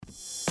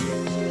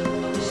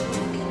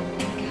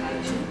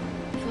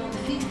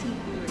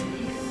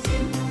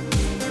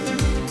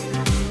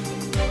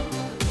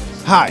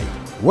Hi,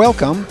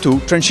 welcome to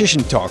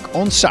Transition Talk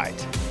on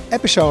Site,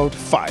 episode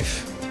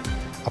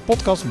 5, a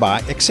podcast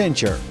by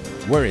Accenture,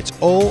 where it's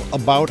all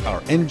about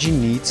our energy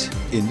needs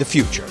in the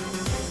future.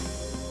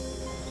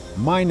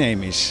 My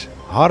name is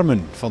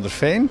Harmen van der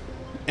Veen,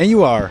 and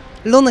you are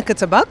Lonneke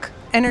Tabak,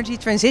 Energy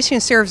Transition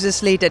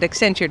Services Lead at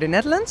Accenture, the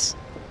Netherlands.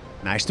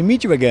 Nice to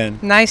meet you again.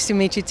 Nice to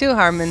meet you too,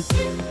 Harmen.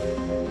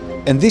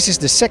 And this is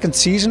the second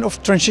season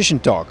of Transition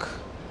Talk.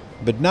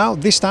 But now,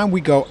 this time we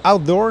go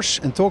outdoors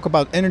and talk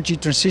about energy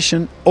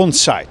transition on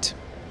site.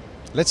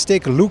 Let's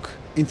take a look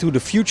into the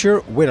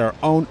future with our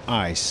own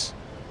eyes.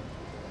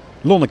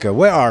 Lonneke,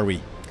 where are we?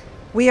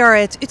 We are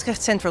at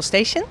Utrecht Central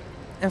Station.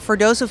 And for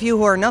those of you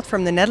who are not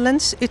from the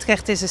Netherlands,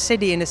 Utrecht is a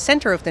city in the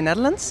center of the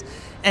Netherlands.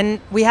 And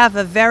we have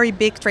a very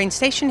big train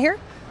station here.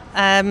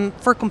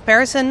 For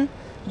comparison,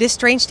 this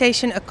train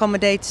station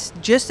accommodates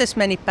just as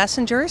many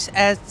passengers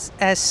as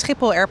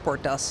Schiphol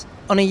Airport does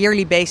on a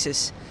yearly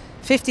basis.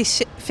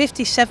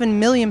 57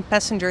 million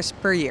passengers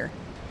per year.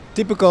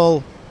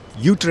 Typical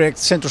Utrecht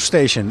Central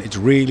Station. It's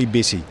really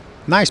busy.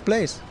 Nice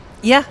place.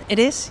 Yeah, it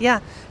is.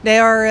 Yeah, they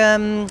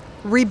are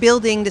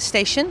rebuilding the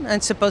station, and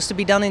it's supposed to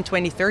be done in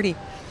 2030.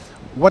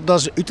 What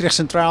does Utrecht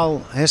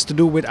Centraal has to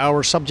do with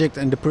our subject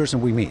and the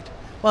person we meet?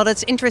 Well,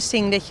 that's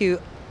interesting that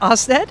you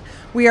asked that.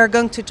 We are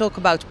going to talk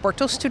about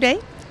Porthos today.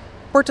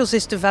 Porthos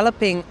is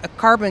developing a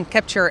carbon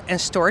capture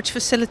and storage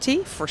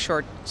facility, for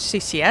short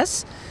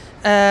CCS,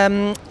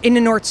 in the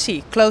North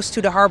Sea, close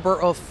to the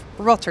harbor of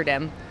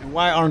Rotterdam. And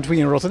why aren't we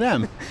in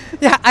Rotterdam?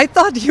 Yeah, I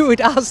thought you would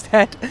ask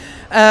that.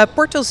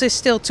 Porthos is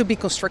still to be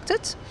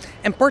constructed,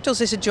 and Porthos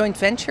is a joint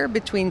venture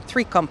between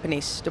 3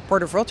 companies: the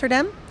Port of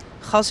Rotterdam,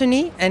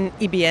 GasUnie, and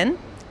IBN,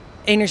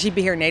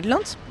 Energiebeheer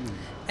Nederland.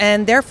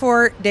 And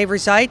therefore they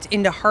reside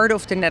in the heart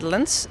of the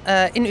Netherlands,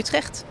 in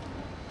Utrecht.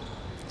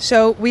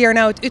 So we are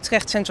now at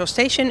Utrecht Central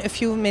Station, a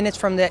few minutes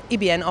from the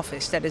IBN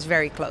office that is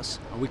very close.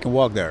 We can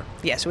walk there.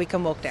 Yes, we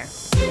can walk there.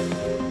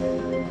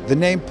 The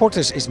name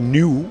Porthos is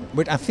new,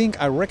 but I think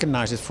I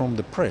recognize it from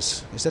the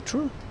press. Is that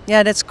true?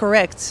 Yeah, that's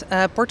correct.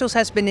 Porthos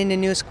has been in the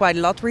news quite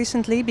a lot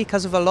recently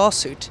because of a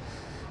lawsuit.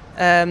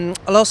 A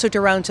lawsuit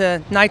around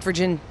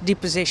nitrogen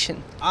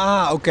deposition.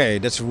 Ah, okay.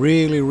 That's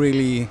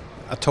really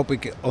a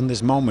topic on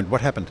this moment.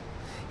 What happened?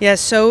 Yeah,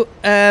 so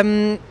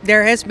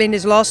there has been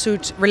this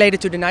lawsuit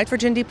related to the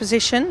nitrogen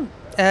deposition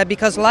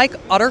because, like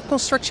other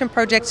construction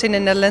projects in the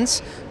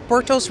Netherlands,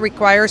 Porthos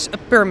requires a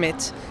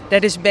permit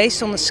that is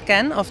based on a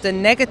scan of the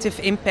negative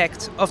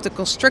impact of the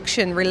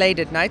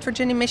construction-related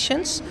nitrogen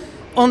emissions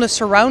on the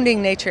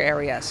surrounding nature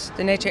areas,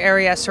 the nature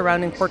areas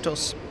surrounding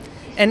Porthos.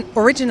 And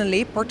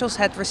originally, Porthos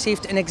had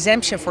received an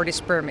exemption for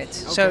this permit,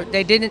 so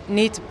they didn't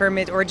need the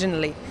permit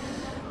originally.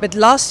 But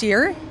last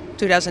year,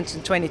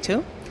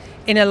 2022,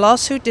 in a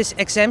lawsuit, this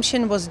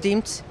exemption was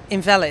deemed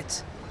invalid,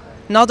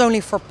 not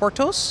only for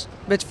Porthos,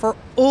 but for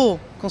all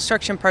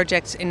construction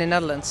projects in the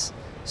Netherlands.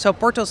 So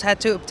Porthos had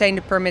to obtain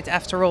the permit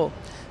after all.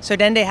 So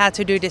then they had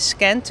to do this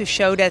scan to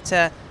show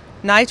that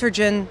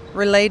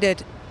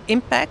nitrogen-related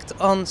impact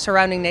on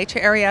surrounding nature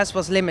areas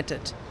was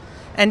limited.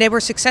 And they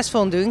were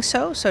successful in doing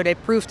so. So they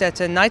proved that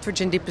the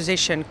nitrogen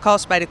deposition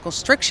caused by the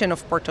construction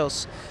of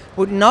Porthos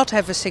would not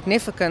have a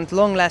significant,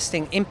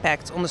 long-lasting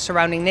impact on the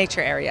surrounding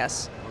nature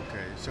areas.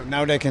 So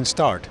now they can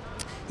start.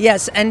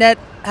 Yes, and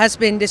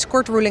this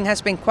court ruling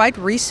has been quite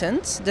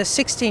recent, the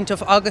 16th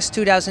of August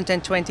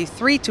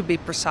 2023 to be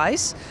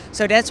precise.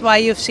 So that's why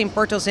you've seen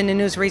Porthos in the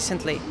news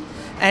recently.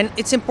 And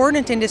it's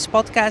important in this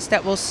podcast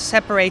that we'll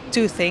separate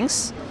 2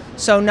 things.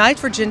 So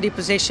nitrogen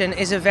deposition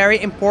is a very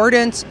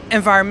important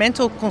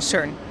environmental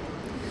concern.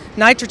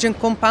 Nitrogen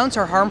compounds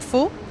are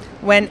harmful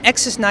when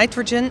excess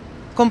nitrogen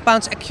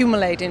compounds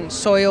accumulate in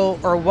soil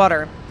or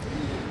water.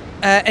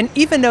 And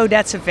even though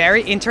that's a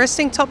very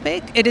interesting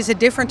topic, it is a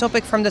different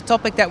topic from the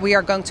topic that we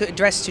are going to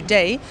address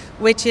today,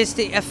 which is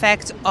the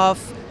effect of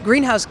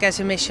greenhouse gas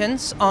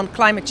emissions on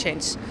climate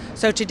change.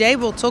 So today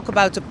we'll talk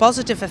about the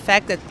positive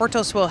effect that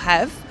Porthos will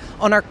have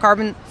on our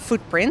carbon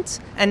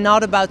footprint and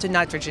not about the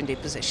nitrogen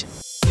deposition.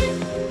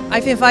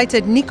 I've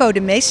invited Nico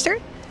de Meester.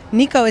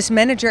 Nico is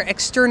Manager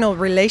External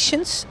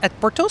Relations at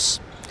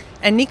Porthos.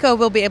 And Nico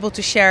will be able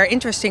to share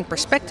interesting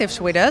perspectives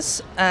with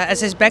us,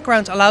 as his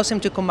background allows him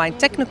to combine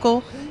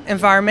technical,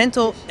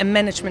 environmental and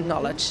management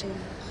knowledge.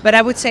 But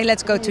I would say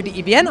let's go to the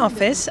IBN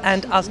office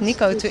and ask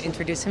Nico to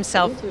introduce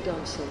himself.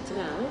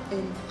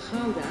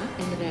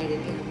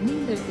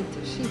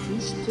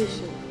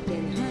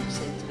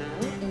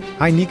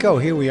 Hi Nico,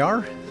 here we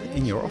are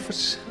in your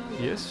office.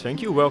 Yes,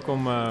 thank you.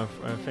 Welcome.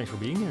 Thanks for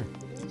being here.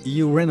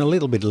 You ran a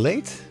little bit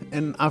late,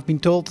 and I've been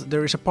told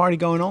there is a party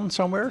going on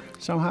somewhere,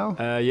 somehow.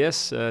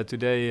 Yes,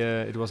 today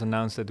it was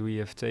announced that we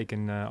have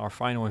taken our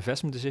final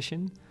investment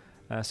decision.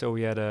 So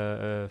we had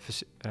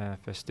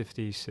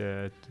festivities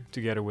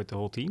together with the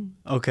whole team.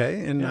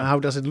 Okay, and how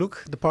does it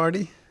look, the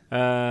party?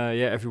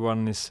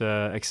 Everyone is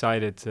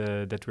excited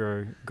that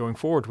we're going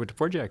forward with the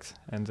project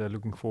and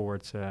looking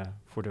forward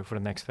for the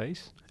next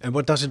phase. And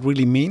what does it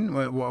really mean?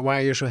 Why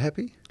are you so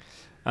happy?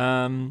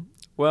 When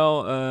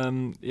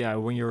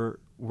you're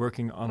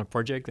working on a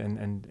project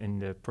and in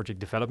the project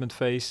development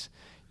phase,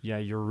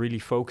 you're really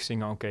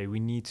focusing on, okay, we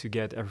need to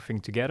get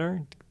everything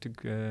together to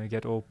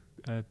get all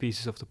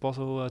pieces of the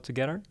puzzle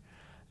together.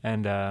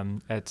 And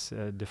at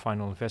the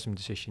final investment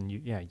decision,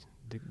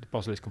 the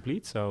puzzle is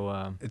complete.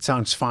 So it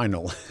sounds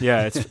final.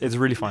 Yeah, it's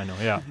really final.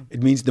 Yeah,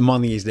 it means the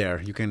money is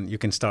there. You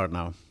can start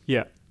now.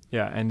 Yeah,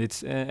 and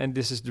it's and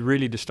this is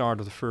really the start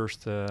of the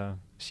first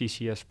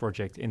CCS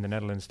project in the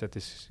Netherlands that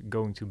is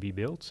going to be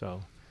built.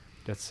 So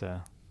that's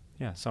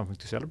something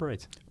to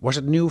celebrate. Was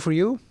it new for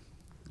you?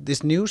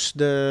 This news?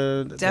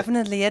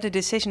 Definitely, the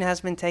decision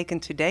has been taken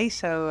today,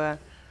 so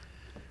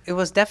it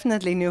was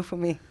definitely new for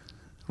me.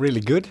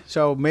 Really good.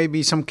 So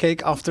maybe some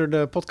cake after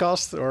the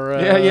podcast, or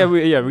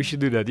we should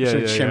do that.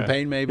 Yeah,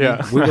 champagne maybe.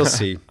 Yeah. We will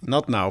see.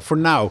 Not now. For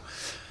now,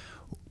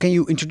 can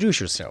you introduce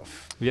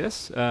yourself?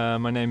 Yes,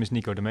 my name is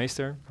Nico de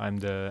Meester. I'm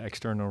the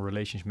external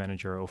relations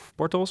manager of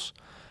Porthos.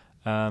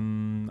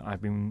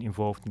 I've been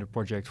involved in the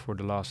project for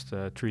the last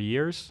 3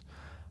 years,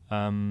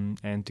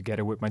 and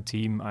together with my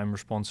team, I'm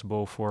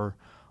responsible for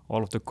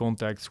all of the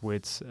contacts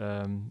with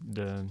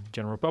the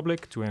general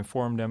public to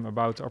inform them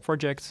about our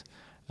project.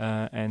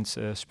 And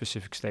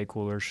specific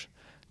stakeholders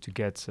to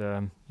get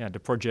the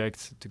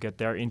project, to get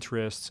their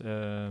interests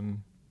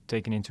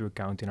taken into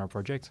account in our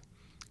project.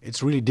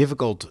 It's really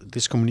difficult,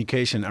 this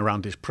communication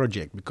around this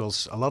project,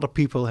 because a lot of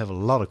people have a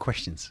lot of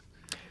questions.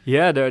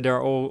 Yeah, there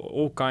are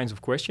all kinds of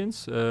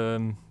questions.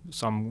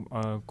 Some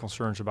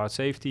concerns about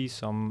safety,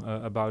 some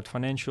about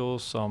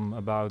financials, some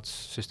about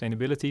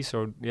sustainability.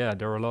 So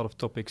there are a lot of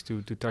topics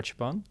to touch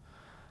upon.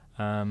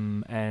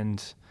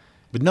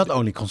 But not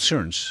only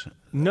concerns.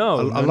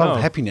 No, a lot of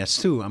happiness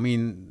too. I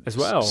mean, as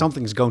well,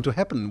 something's going to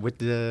happen with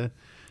the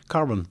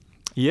carbon.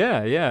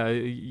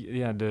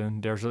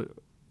 There's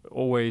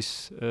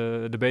always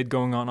a debate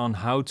going on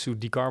how to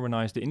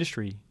decarbonize the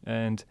industry,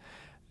 and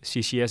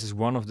CCS is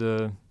one of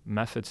the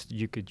methods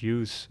you could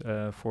use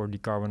for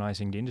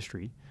decarbonizing the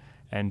industry.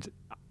 And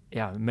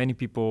many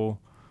people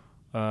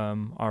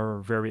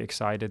are very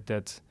excited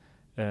that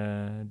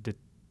the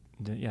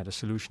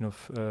solution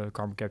of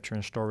carbon capture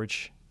and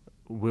storage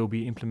will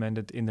be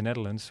implemented in the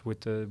Netherlands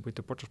with the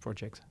Porthos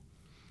project.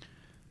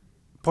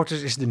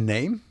 Porthos is the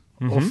name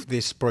of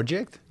this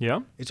project.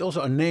 Yeah, it's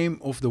also a name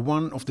of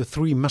one of the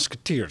three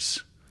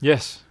musketeers.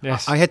 Yes.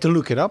 I had to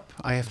look it up,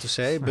 I have to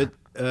say. But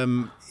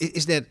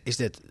is that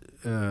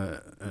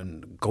a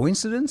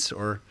coincidence,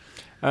 or?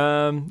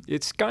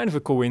 It's kind of a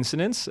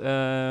coincidence.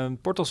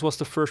 Porthos was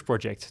the first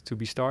project to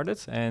be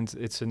started, and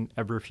it's an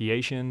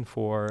abbreviation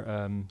for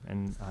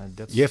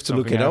that's you have to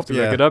look it up.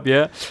 Look it up.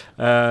 Yeah,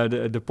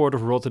 the Port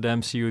of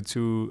Rotterdam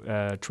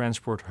CO2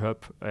 transport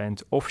hub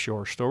and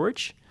offshore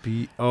storage.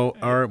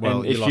 POR.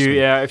 Well,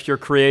 if you're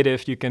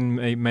creative, you can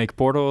make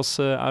Porthos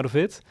out of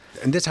it.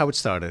 And that's how it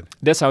started.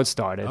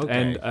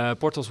 Okay. And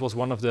Porthos was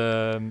one of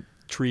the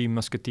 3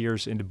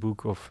 musketeers in the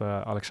book of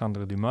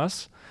Alexandre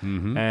Dumas.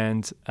 Mm-hmm.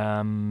 And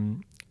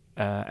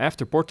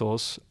after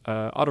Porthos,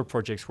 other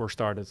projects were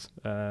started,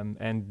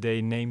 and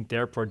they named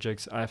their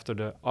projects after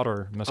the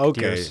other musketeers.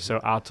 Okay. So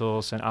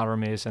Athos and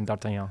Aramis and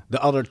D'Artagnan.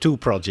 The other 2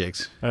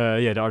 projects.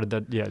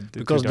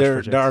 Because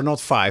there are not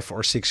 5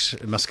 or 6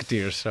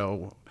 musketeers.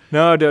 So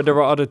no, there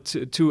were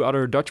 2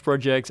 other Dutch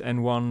projects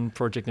and 1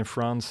 project in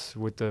France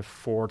with the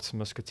 4th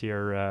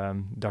musketeer,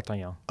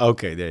 D'Artagnan.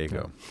 Okay, there you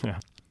go. Yeah.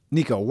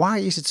 Nico, why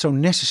is it so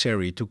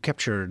necessary to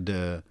capture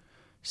the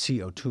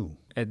CO2?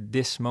 At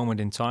this moment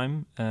in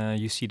time,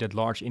 you see that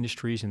large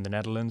industries in the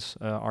Netherlands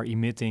are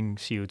emitting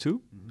CO2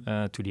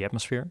 to the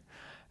atmosphere.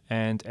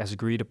 And as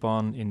agreed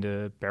upon in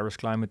the Paris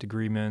Climate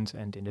Agreement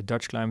and in the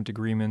Dutch Climate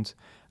Agreement,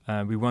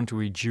 we want to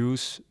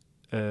reduce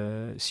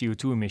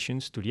CO2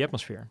 emissions to the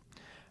atmosphere.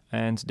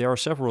 And there are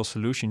several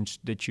solutions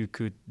that you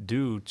could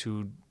do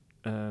to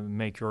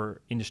make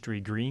your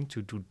industry green,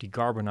 to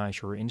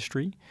decarbonize your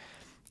industry.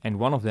 And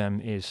one of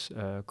them is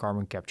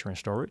carbon capture and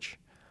storage.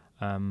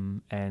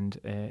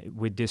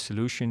 With this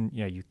solution,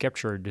 you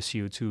capture the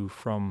CO2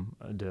 from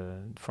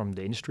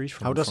the industries.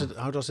 How does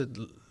it?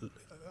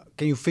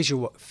 Can you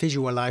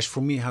visualize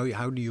for me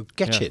how do you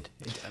catch it?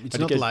 It's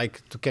not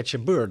like to catch a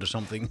bird or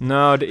something.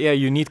 No,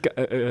 you need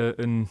a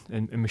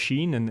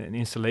machine, an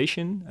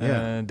installation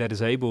that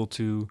is able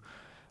to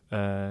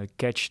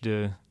catch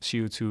the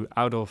CO2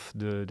 out of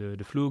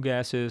the flue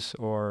gases,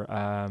 or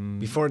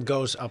before it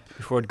goes up.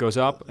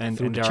 And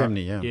through the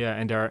chimney.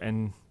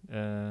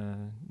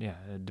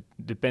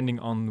 Depending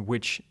on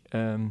which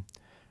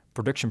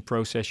production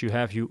process you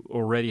have, you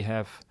already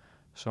have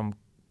some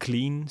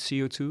clean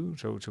CO2,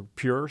 so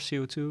pure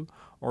CO2,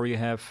 or you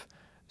have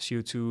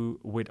CO2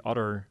 with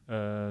other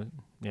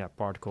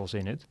particles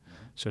in it.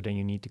 So then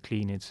you need to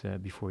clean it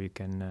before you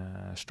can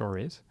store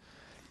it.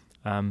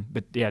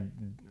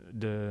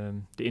 The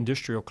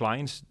industrial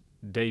clients,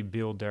 they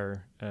build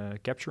their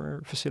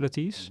capture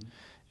facilities.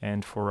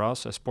 And for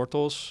us as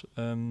Porthos,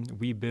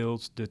 we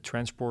build the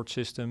transport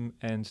system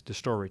and the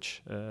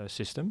storage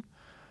system.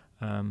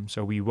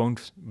 So we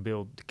won't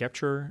build the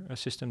capture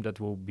system. That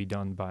will be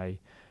done by,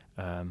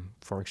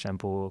 for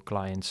example,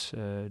 clients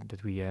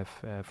that we have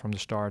from the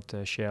start,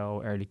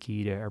 Shell, Air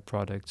Liquide, Air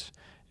Products,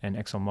 and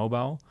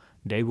ExxonMobil,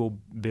 they will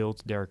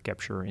build their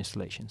capture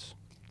installations.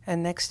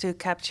 And next to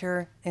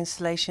capture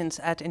installations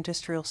at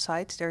industrial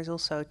sites, there's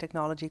also a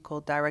technology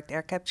called direct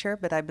air capture,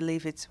 but I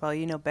believe it's, well,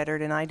 you know better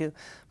than I do,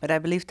 but I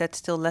believe that's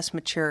still less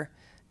mature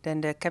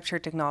than the capture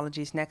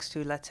technologies next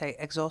to, let's say,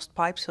 exhaust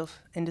pipes of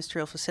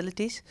industrial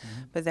facilities.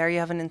 But there you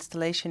have an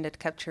installation that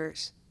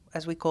captures,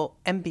 as we call,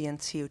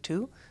 ambient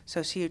CO2, so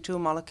CO2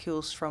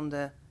 molecules from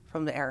the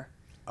air.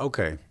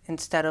 Okay.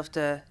 Instead of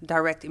the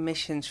direct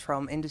emissions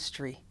from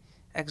industry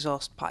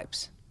exhaust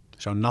pipes.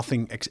 So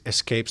nothing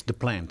escapes the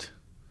plant.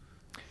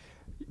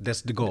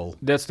 That's the goal.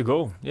 That's the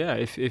goal. Yeah,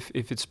 if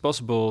it's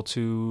possible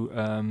to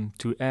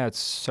add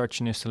such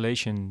an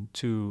installation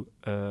to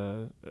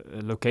a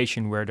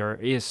location where there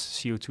is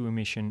CO2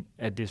 emission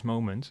at this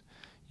moment,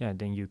 yeah,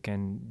 then you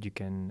can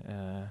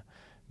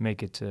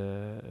make it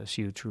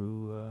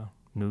CO2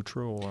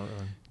 neutral or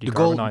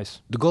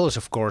decarbonize. The goal is,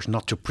 of course,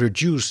 not to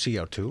produce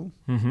CO2,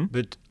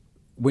 but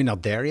we're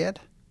not there yet.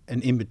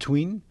 And in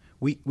between,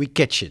 we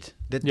catch it.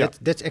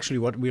 That's actually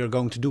what we are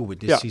going to do with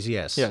this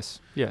CCS.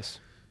 Yes.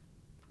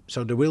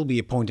 So there will be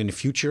a point in the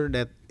future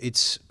that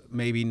it's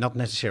maybe not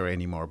necessary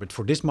anymore. But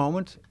for this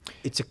moment,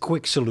 it's a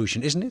quick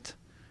solution, isn't it?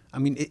 I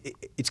mean,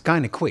 it's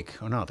kind of quick,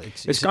 or not?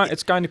 It's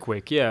kind of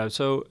quick, yeah.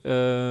 So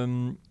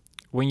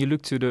when you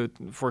look to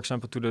for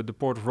example, to the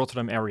Port of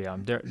Rotterdam area,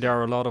 there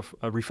are a lot of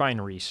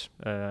refineries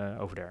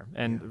over there.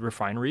 And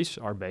refineries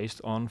are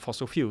based on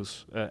fossil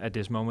fuels at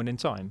this moment in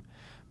time.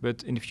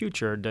 But in the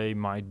future, they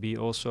might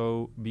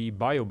also be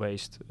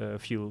bio-based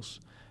fuels.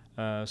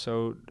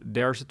 So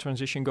there's a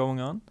transition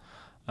going on.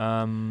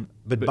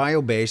 But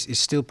bio-based is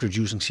still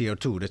producing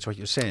CO2. That's what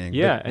you're saying.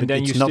 Yeah, but and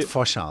then it's not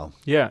fossil.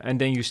 Yeah, and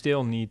then you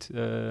still need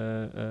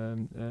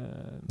to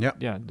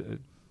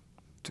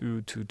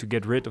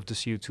get rid of the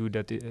CO2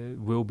 that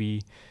will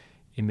be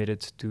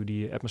emitted to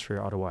the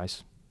atmosphere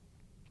otherwise.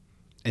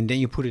 And then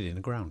you put it in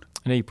the ground.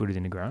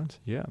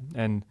 Yeah.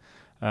 And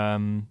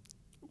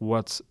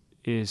what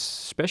is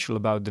special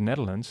about the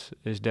Netherlands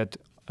is that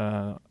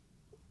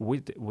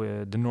with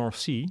the North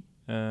Sea,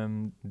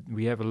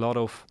 we have a lot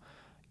of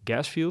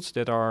gas fields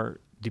that are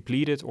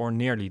depleted or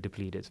nearly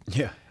depleted.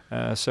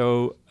 Yeah.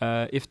 So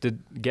if the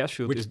gas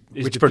field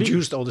which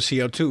produced all the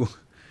CO2,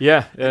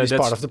 that's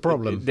part of the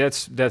problem.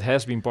 That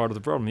has been part of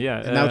the problem.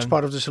 Yeah. And now it's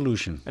part of the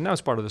solution.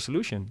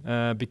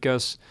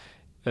 Because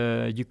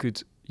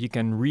you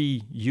can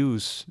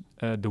reuse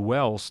the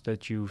wells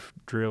that you've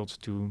drilled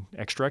to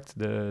extract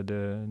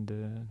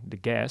the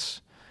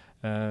gas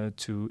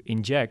to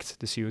inject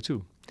the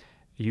CO2.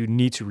 You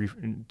need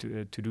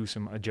to do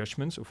some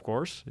adjustments, of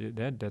course.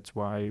 That's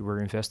why we're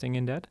investing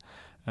in that.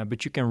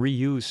 But you can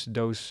reuse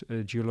those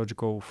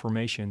geological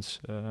formations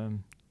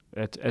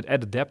at a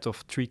depth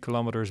of 3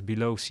 kilometers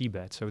below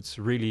seabed. So it's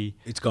really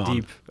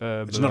deep.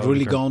 It's not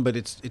really gone, but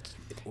it's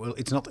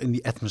not in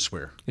the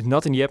atmosphere. It's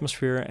not in the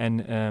atmosphere,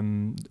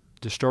 and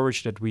the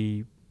storage that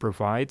we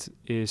provide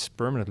is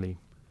permanently.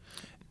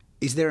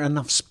 Is there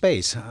enough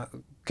space?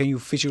 Can you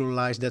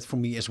visualize that for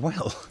me as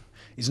well?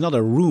 It's not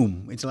a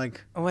room. It's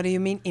like... What do you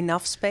mean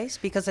enough space?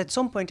 Because at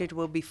some point it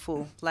will be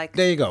full. Like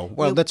there you go.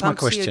 Well, that's my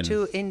question.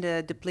 CO2 in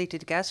the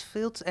depleted gas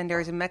fields, and there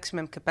is a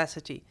maximum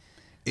capacity.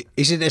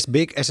 Is it as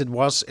big as it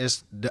was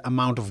as the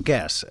amount of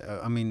gas?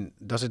 I mean,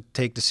 does it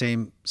take the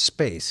same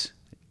space?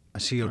 A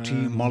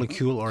CO2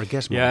 molecule or a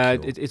gas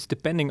molecule? Yeah, it's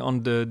depending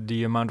on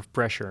the amount of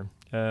pressure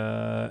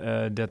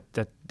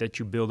that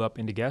you build up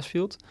in the gas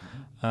field.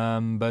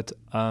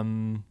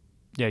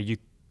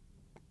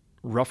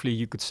 Roughly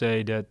you could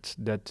say that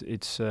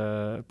it's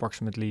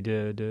approximately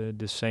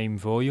the same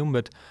volume.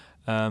 But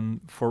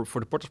for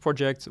the Porthos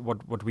project,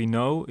 what we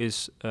know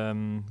is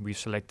we've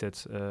selected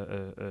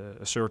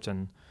a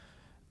certain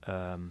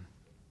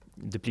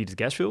depleted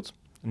gas field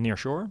near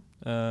shore,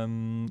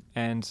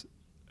 and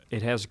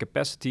it has a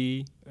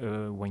capacity,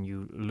 when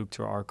you look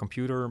to our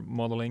computer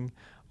modeling,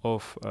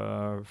 of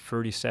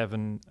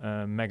 37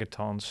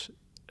 megatons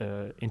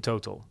in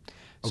total.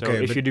 So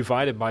if you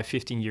divide it by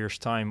 15 years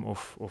time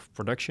of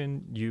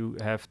production, you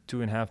have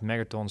 2.5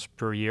 megatons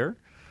per year.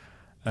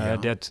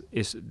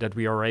 That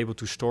we are able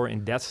to store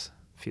in that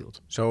field.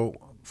 So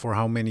for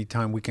how many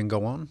time we can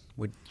go on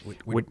with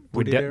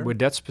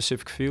that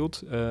specific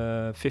field?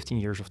 15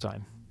 years of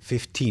time.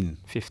 15.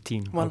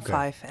 15.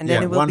 And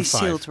then it will be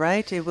sealed,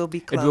 right? It will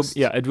be closed.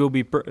 It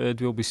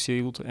will be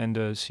sealed, and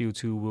the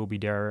CO2 will be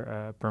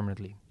there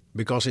permanently.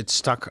 Because it's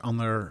stuck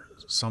under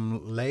some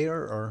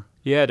layer, or?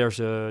 Yeah, there's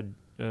a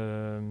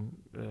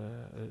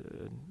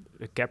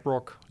cap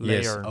rock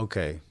layer. Yes,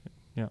 okay.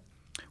 Yeah.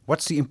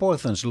 What's the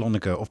importance,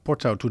 Lonneke, of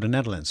Porto to the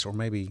Netherlands, or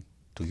maybe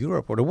to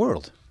Europe or the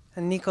world?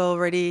 And Nico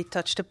already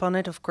touched upon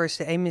it. Of course,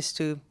 the aim is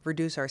to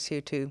reduce our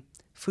CO2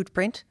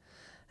 footprint,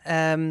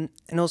 and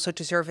also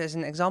to serve as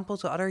an example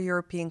to other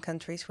European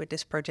countries with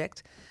this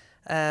project.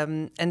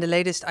 And the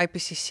latest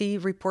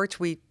IPCC report,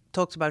 we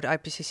talked about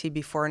IPCC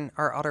before in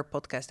our other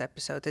podcast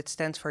episode. It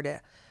stands for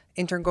the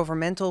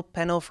Intergovernmental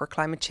Panel for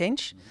Climate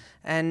Change,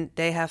 and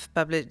they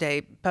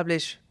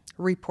publish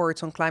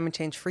reports on climate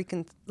change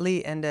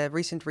frequently, and the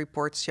recent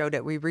reports show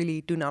that we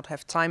really do not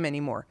have time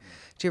anymore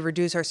to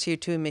reduce our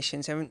CO2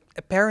 emissions. And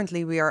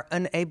apparently we are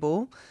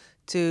unable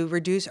to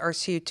reduce our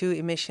CO2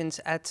 emissions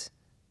at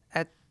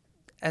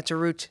the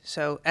root,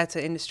 so at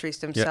the industries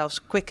themselves,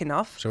 quick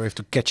enough. So we have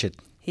to catch it.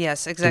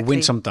 Yes, exactly. To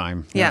win some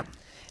time. Yeah.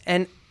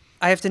 And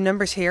I have the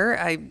numbers here.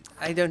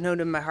 I don't know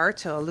them by heart,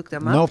 so I'll look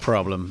them up. No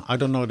problem. I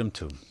don't know them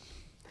too.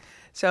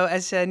 So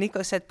as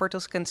Nico said,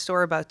 Porthos can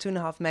store about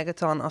 2.5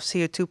 megaton of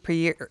CO2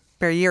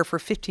 per year for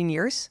 15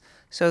 years.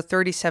 So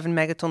 37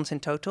 megatons in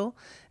total.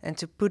 And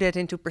to put that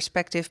into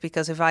perspective,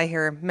 because if I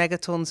hear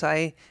megatons,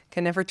 I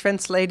can never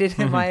translate it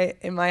in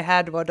my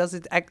head. What does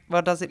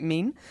it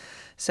mean?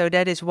 So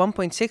that is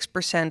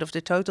 1.6% of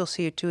the total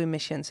CO2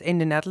 emissions in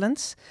the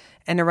Netherlands,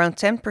 and around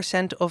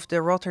 10% of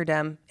the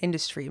Rotterdam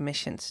industry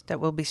emissions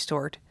that will be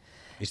stored.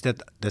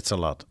 That's a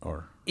lot,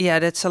 or? Yeah,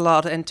 that's a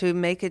lot. And to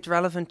make it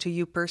relevant to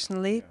you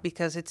personally,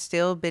 because it's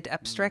still a bit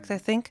abstract, I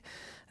think,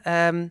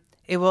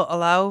 it will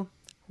allow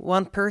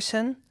one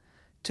person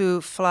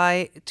to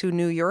fly to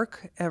New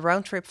York, a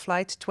round-trip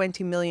flight,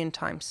 20 million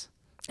times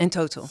in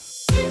total.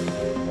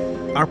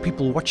 Are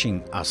people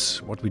watching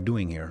us, what we're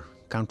doing here,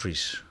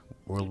 countries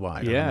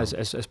worldwide? Yeah,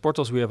 as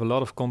Porthos, we have a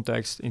lot of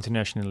contacts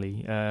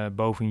internationally,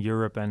 both in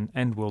Europe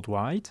and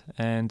worldwide.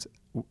 And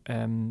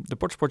the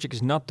Porthos project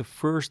is not the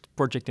first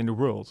project in the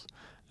world.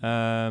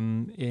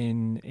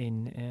 In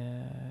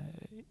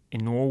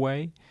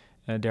Norway,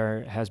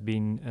 there has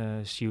been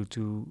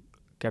CO2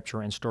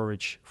 capture and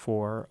storage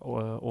for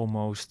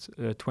almost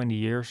 20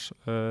 years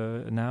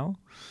now.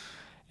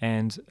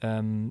 And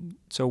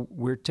so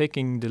we're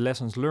taking the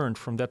lessons learned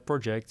from that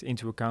project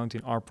into account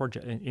in our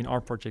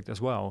project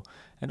as well.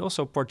 And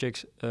also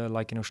projects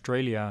like in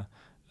Australia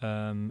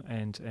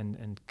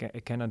and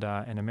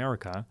Canada and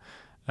America.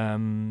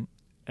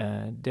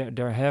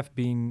 There have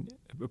been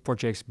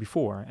projects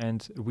before,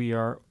 and we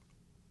are,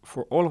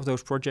 for all of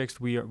those projects,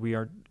 we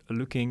are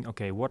looking,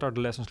 okay, what are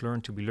the lessons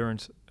learned to be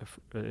learned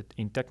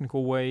in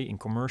technical way, in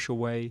commercial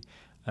way,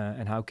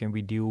 and how can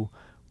we deal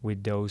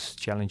with those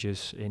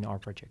challenges in our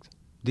project?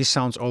 This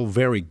sounds all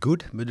very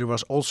good, but there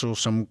was also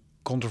some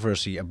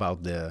controversy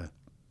about the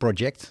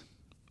project.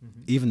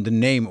 Mm-hmm. Even the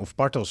name of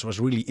Porthos was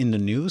really in the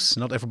news.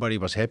 Not everybody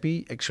was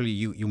happy. Actually,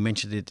 you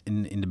mentioned it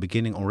in the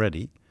beginning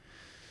already.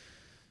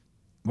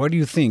 What do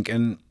you think,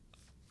 and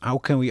how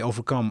can we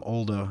overcome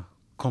all the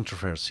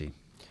controversy?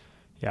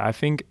 Yeah, I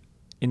think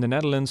in the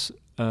Netherlands,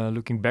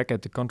 looking back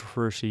at the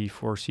controversy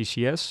for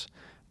CCS,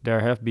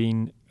 there have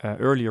been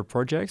earlier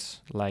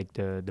projects like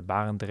the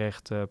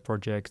Barendrecht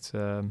project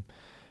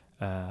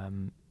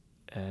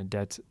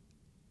that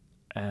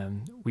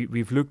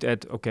we've looked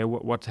at, okay,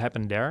 what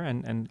happened there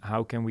and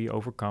how can we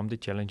overcome the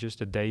challenges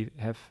that they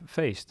have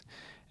faced.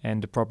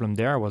 And the problem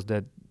there was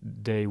that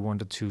they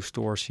wanted to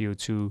store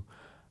CO2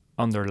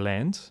 under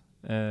land,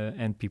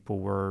 and people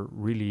were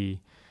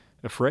really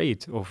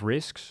afraid of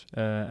risks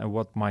and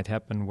what might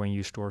happen when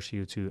you store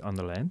CO2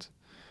 under land.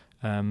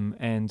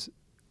 And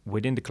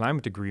within the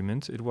climate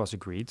agreement, it was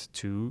agreed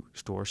to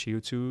store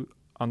CO2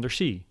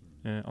 undersea,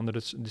 under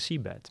the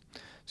seabed.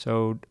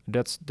 So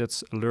that's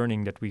a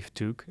learning that we've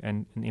took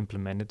and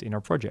implemented in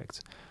our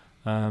project.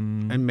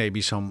 And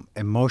maybe some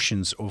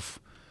emotions of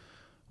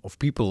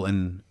people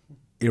and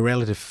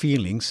irrelative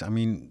feelings. I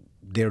mean,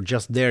 they're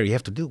just there. You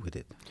have to deal with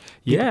it.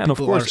 Yeah, and of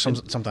course, are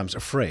sometimes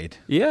afraid.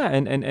 Yeah,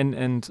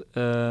 and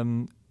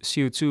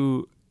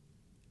CO2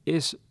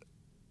 is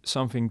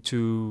something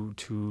to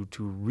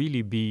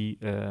really be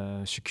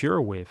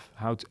secure with,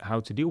 how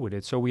to deal with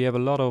it. So we have a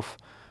lot of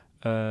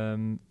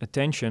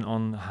attention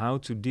on how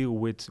to deal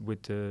with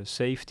the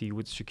safety,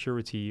 with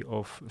security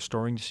of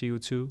storing the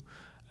CO2,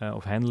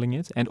 of handling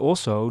it, and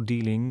also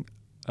dealing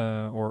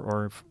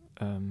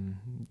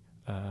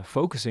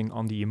focusing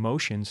on the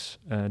emotions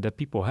that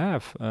people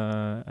have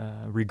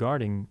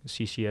regarding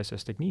CCS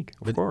as technique,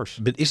 of course.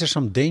 But is there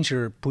some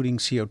danger putting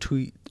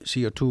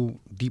CO2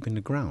 deep in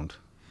the ground?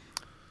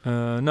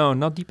 No,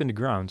 not deep in the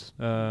ground.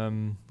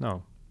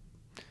 No.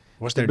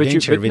 Was there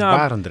danger with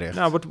Barendrecht?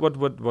 No,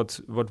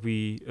 what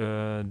we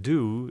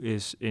do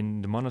is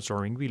in the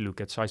monitoring we look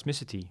at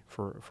seismicity,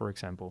 for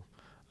example.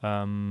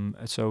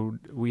 So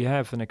we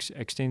have an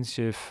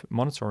extensive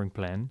monitoring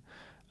plan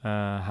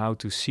how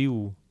to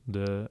seal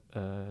the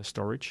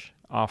storage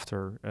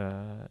after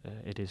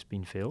it has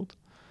been filled,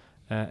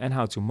 and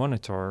how to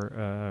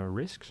monitor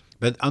risks.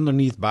 But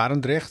underneath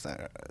Barendrecht,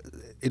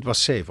 it was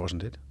safe,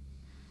 wasn't it?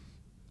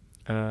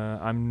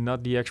 I'm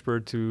not the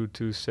expert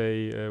to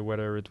say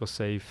whether it was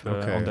safe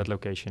on that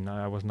location.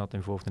 I was not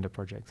involved in the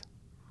project.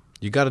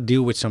 You got to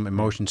deal with some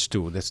emotions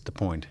too. That's the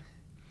point.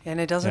 And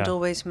it doesn't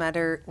always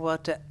matter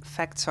what the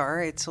facts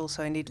are. It's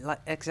also indeed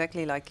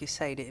exactly like you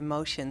say, the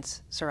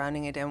emotions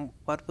surrounding it and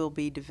what will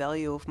be the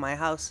value of my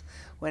house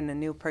when a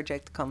new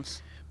project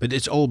comes. But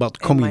it's all about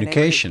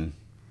communication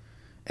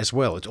as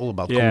well. It's all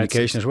about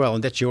communication as well,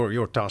 and that's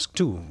your task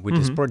too with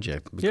this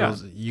project,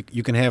 because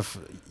you can have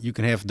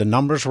the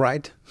numbers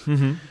right,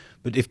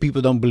 but if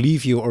people don't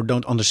believe you or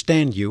don't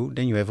understand you,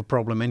 then you have a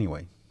problem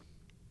anyway.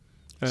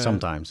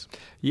 sometimes.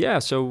 Yeah.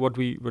 So what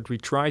we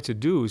try to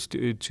do is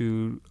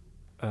to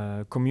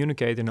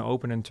communicate in an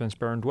open and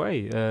transparent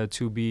way,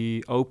 to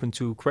be open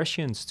to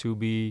questions, to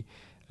be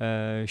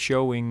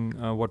showing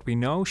what we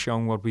know,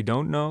 showing what we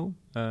don't know,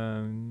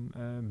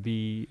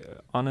 be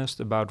honest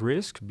about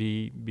risk,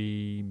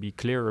 be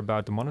clear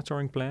about the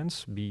monitoring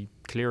plans, be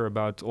clear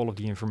about all of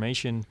the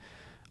information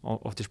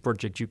of this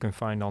project you can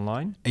find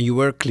online. And you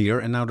were clear,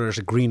 and now there's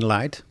a green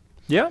light.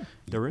 Yeah,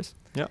 there is.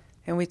 Yeah.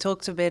 And we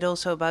talked a bit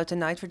also about the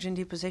nitrogen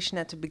deposition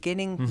at the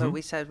beginning, but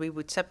we said we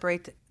would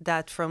separate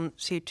that from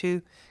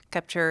CO2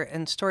 capture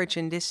and storage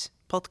in this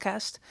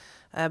podcast.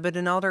 But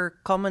another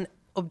common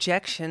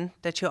objection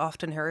that you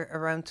often hear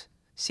around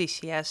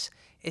CCS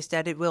is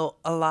that it will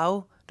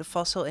allow the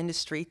fossil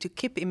industry to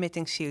keep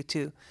emitting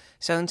CO2.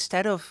 So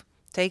instead of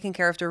taking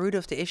care of the root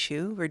of the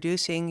issue,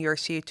 reducing your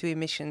CO2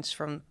 emissions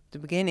from the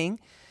beginning,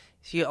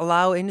 you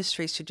allow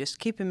industries to just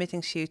keep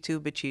emitting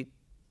CO2, but you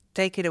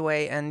take it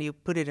away and you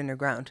put it in the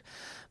ground.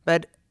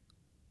 But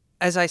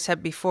as I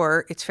said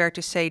before, it's fair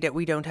to say that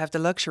we don't have the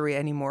luxury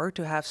anymore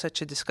to have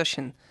such a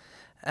discussion.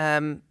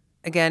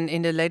 Again,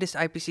 in the latest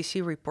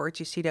IPCC report,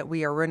 you see that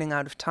we are running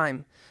out of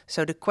time.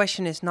 So the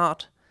question is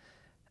not,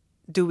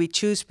 do we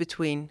choose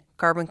between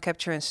carbon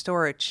capture and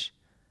storage,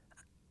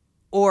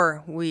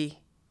 or we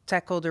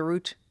tackle the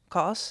root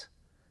cause,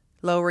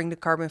 lowering the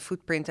carbon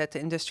footprint at the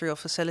industrial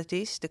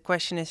facilities? The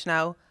question is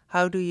now,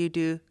 how do you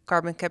do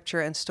carbon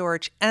capture and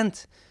storage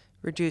and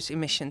reduce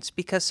emissions?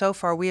 Because so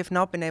far we have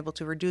not been able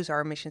to reduce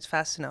our emissions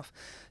fast enough.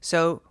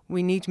 So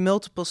we need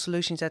multiple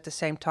solutions at the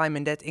same time,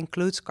 and that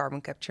includes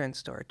carbon capture and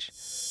storage.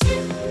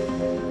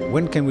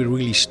 When can we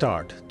really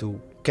start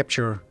to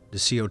capture the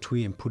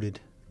CO2 and put it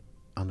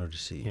under the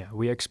sea? Yeah,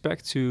 we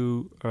expect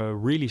to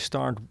really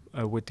start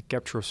with the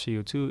capture of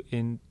CO2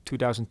 in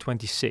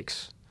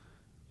 2026.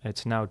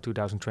 It's now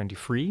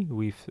 2023.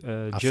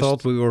 I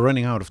thought we were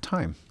running out of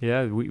time.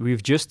 Yeah,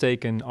 we've just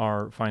taken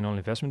our final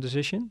investment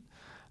decision,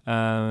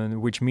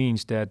 which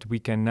means that we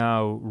can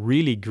now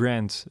really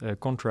grant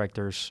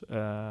contractors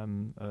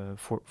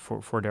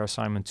for their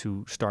assignment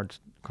to start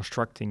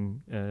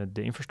constructing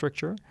the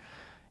infrastructure.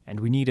 And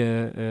we need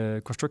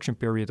a construction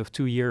period of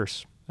 2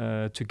 years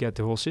to get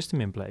the whole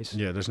system in place.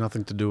 Yeah, there's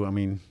nothing to do. I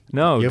mean,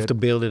 no, you have to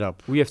build it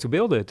up. We have to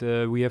build it.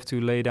 We have to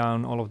lay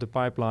down all of the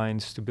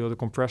pipelines, to build a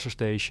compressor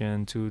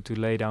station, to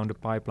lay down the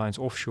pipelines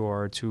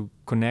offshore, to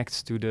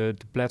connect to the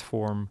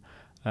platform,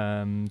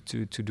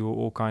 to do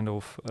all kind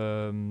of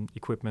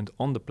equipment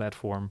on the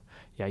platform.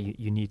 Yeah,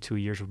 you need 2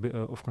 years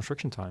of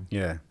construction time.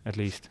 Yeah, at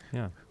least.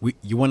 Yeah.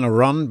 You want to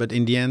run, but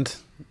in the end,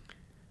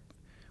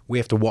 we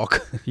have to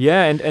walk.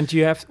 Yeah, and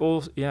you have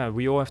all. Yeah,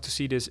 we all have to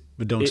see this.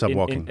 But don't stop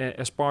walking.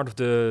 As part of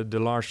the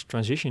large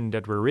transition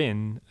that we're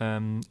in,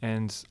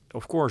 and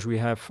of course we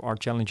have our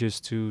challenges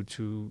to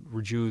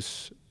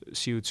reduce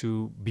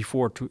CO2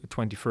 before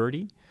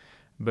 2030.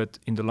 But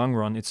in the long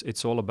run,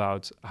 it's all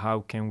about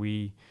how can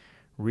we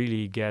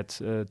really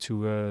get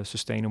to a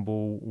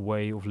sustainable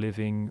way of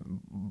living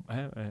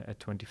at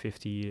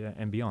 2050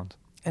 and beyond.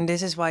 And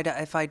this is why the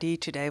FID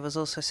today was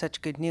also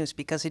such good news,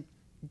 because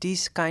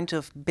these kinds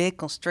of big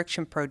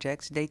construction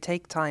projects, they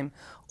take time.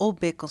 All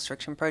big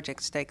construction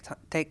projects take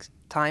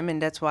time,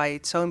 and that's why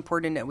it's so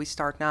important that we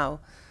start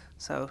now.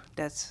 So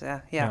that's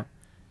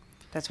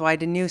that's why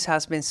the news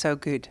has been so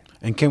good.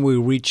 And can we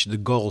reach the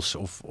goals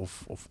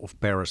of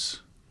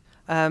Paris?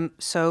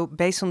 So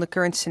based on the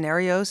current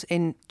scenarios,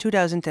 in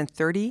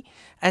 2030,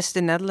 as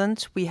the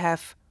Netherlands, we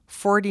have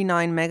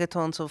 49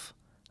 megatons of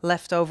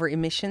leftover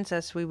emissions,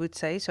 as we would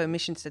say. So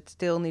emissions that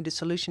still need a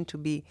solution to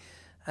be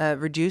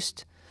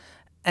reduced.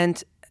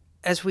 And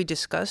as we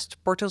discussed,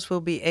 Porthos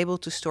will be able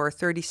to store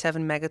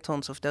 37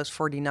 megatons of those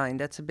 49.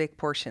 That's a big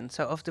portion.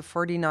 So of the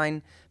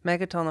 49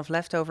 megaton of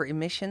leftover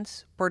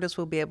emissions, Porthos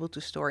will be able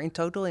to store in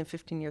total in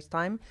 15 years'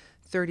 time,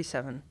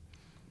 37.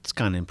 It's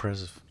kind of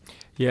impressive.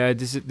 Yeah,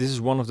 this is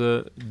one of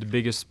the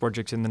biggest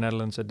projects in the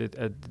Netherlands at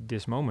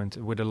this moment,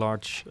 with a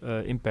large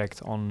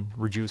impact on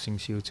reducing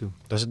CO2.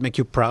 Does it make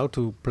you proud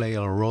to play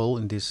a role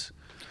in this?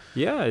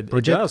 Yeah, it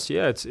does.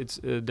 Yeah,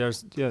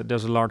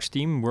 there's a large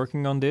team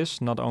working on this.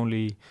 Not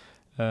only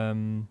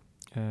we're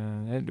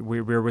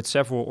with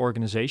several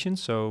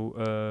organizations,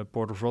 so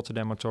Port of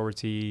Rotterdam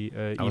Authority.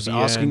 I was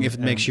asking if it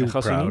makes you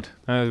proud.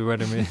 Yeah,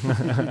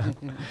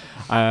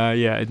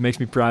 it makes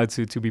me proud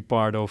to be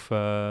part of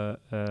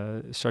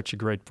such a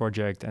great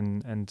project,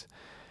 and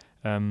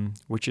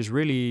which is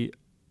really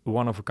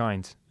one of a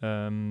kind,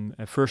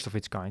 first of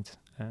its kind,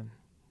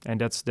 and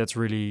that's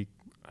really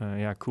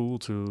cool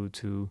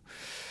to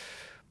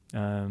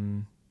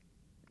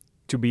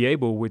be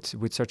able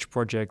with such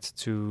project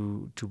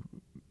to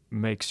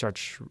make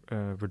such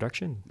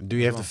reduction. Do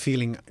you have the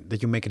feeling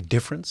that you make a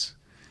difference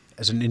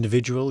as an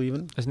individual,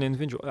 even? As an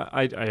individual,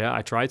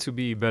 I try to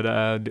be,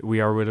 but we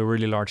are with a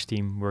really large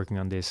team working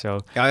on this.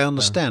 So I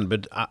understand,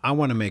 but I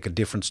want to make a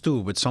difference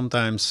too. But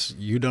sometimes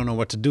you don't know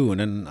what to do,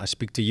 and then I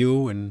speak to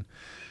you, and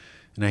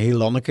I hear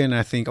Lonneke, and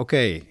I think,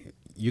 okay,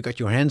 you got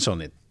your hands on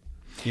it.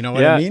 You know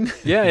what I mean?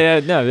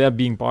 Yeah.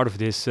 Being part of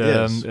this,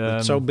 yes,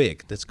 it's so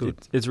big. That's good.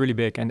 It's really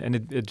big,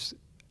 and it's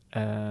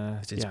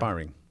It's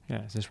inspiring.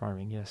 Yeah, it's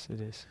inspiring. Yes, it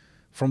is.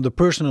 From the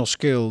personal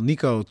scale,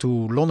 Nico, to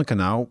Lonneke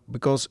now,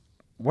 because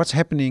what's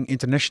happening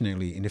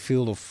internationally in the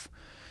field of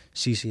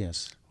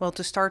CCS? Well,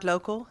 to start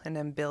local and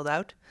then build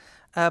out,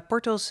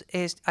 Porthos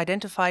is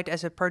identified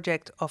as a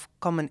project of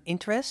common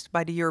interest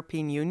by the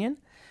European Union.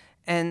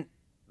 And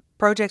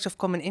projects of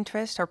common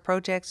interest are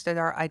projects that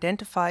are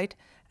identified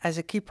as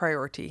a key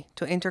priority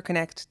to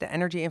interconnect the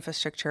energy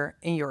infrastructure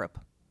in Europe.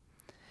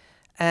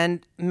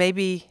 And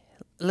maybe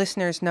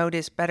listeners know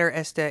this better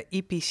as the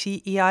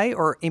IPCC,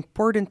 or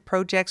Important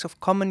Projects of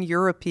Common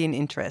European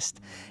Interest.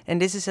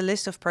 And this is a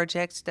list of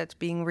projects that's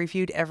being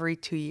reviewed every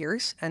 2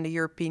 years, and the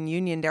European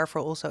Union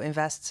therefore also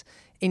invests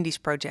in these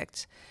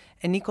projects.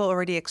 And Nico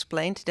already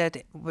explained that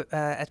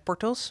at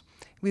Porthos,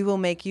 we will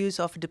make use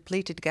of a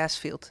depleted gas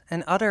field,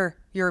 and other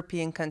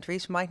European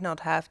countries might not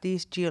have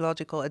these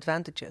geological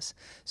advantages.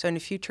 So in the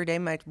future, they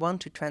might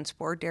want to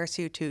transport their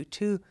CO2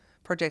 to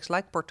projects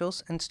like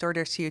Porthos and store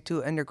their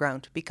CO2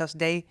 underground because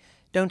they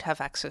don't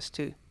have access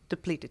to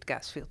depleted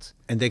gas fields.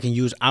 And they can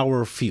use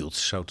our fields,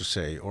 so to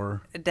say,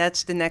 or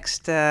that's the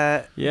next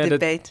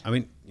debate.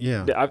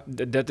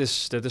 That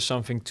is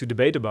something to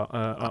debate about.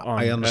 On,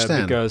 I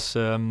understand because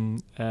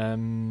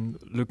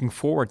looking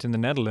forward in the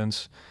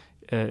Netherlands,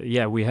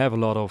 we have a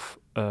lot of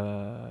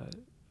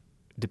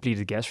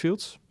depleted gas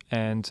fields,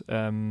 and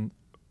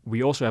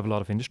we also have a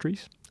lot of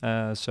industries.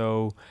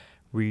 So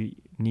we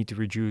need to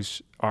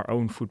reduce our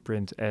own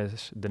footprint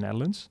as the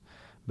Netherlands,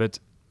 but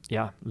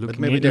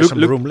maybe there's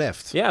some room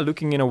left. Yeah,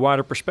 looking in a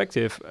wider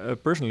perspective,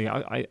 personally,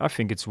 I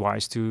think it's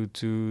wise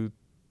to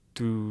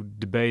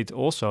debate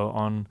also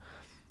on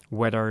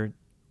whether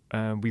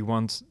we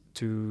want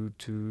to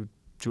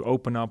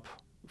open up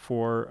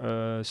for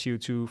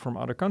CO2 from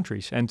other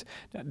countries, and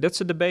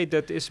that's a debate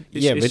that is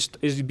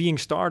being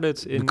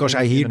started. Because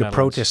I hear the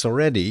protest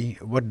already.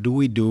 What do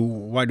we do?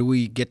 Why do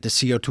we get the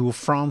CO2 of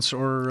France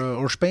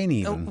or Spain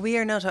even? We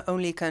are not the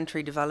only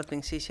country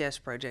developing CCS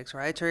projects,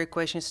 right? So your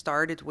question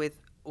started with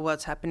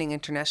what's happening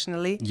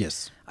internationally.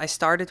 Yes. I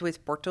started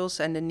with Porthos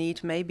and the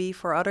need maybe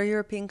for other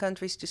European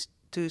countries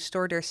to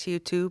store their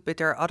CO2, but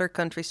there are other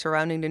countries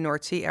surrounding the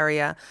North Sea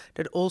area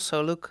that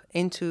also look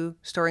into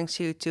storing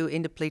CO2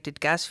 in depleted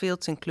gas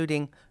fields,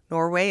 including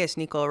Norway. As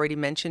Nico already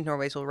mentioned,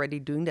 Norway is already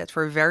doing that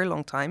for a very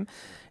long time.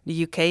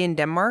 The UK and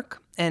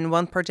Denmark. And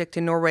one project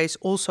in Norway is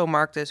also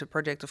marked as a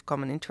project of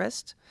common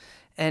interest.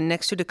 And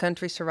next to the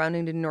countries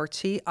surrounding the North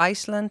Sea,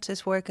 Iceland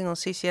is working on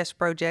CCS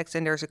projects,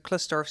 and there's a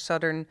cluster of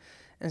southern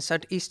and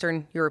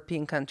southeastern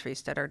European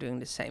countries that are doing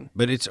the same.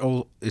 But it's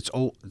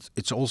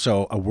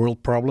also a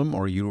world problem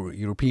or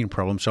European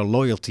problem. So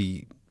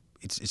loyalty,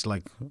 it's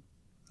like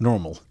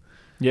normal.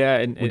 Yeah,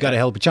 and we got to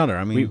help each other.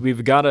 I mean,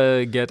 we've got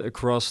to get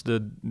across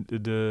the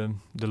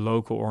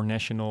local or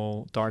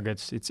national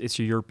targets. It's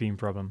a European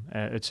problem.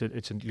 It's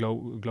a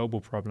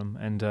global problem,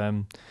 and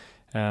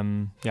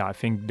I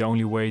think the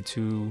only way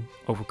to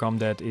overcome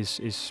that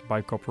is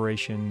by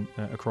cooperation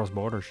across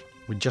borders.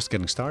 We're just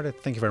getting started.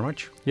 Thank you very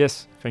much.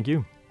 Yes, thank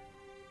you.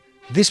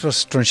 This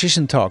was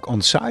Transition Talk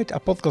on Site, a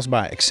podcast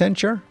by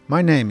Accenture.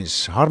 My name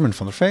is Harmen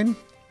van der Veen.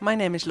 My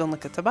name is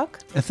Lonneke Tabak.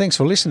 And thanks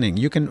for listening.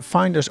 You can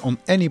find us on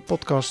any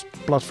podcast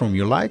platform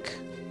you like.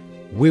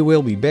 We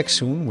will be back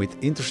soon with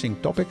interesting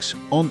topics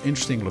on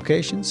interesting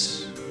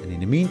locations. And in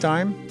the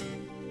meantime,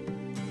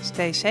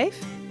 stay safe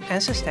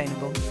and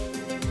sustainable.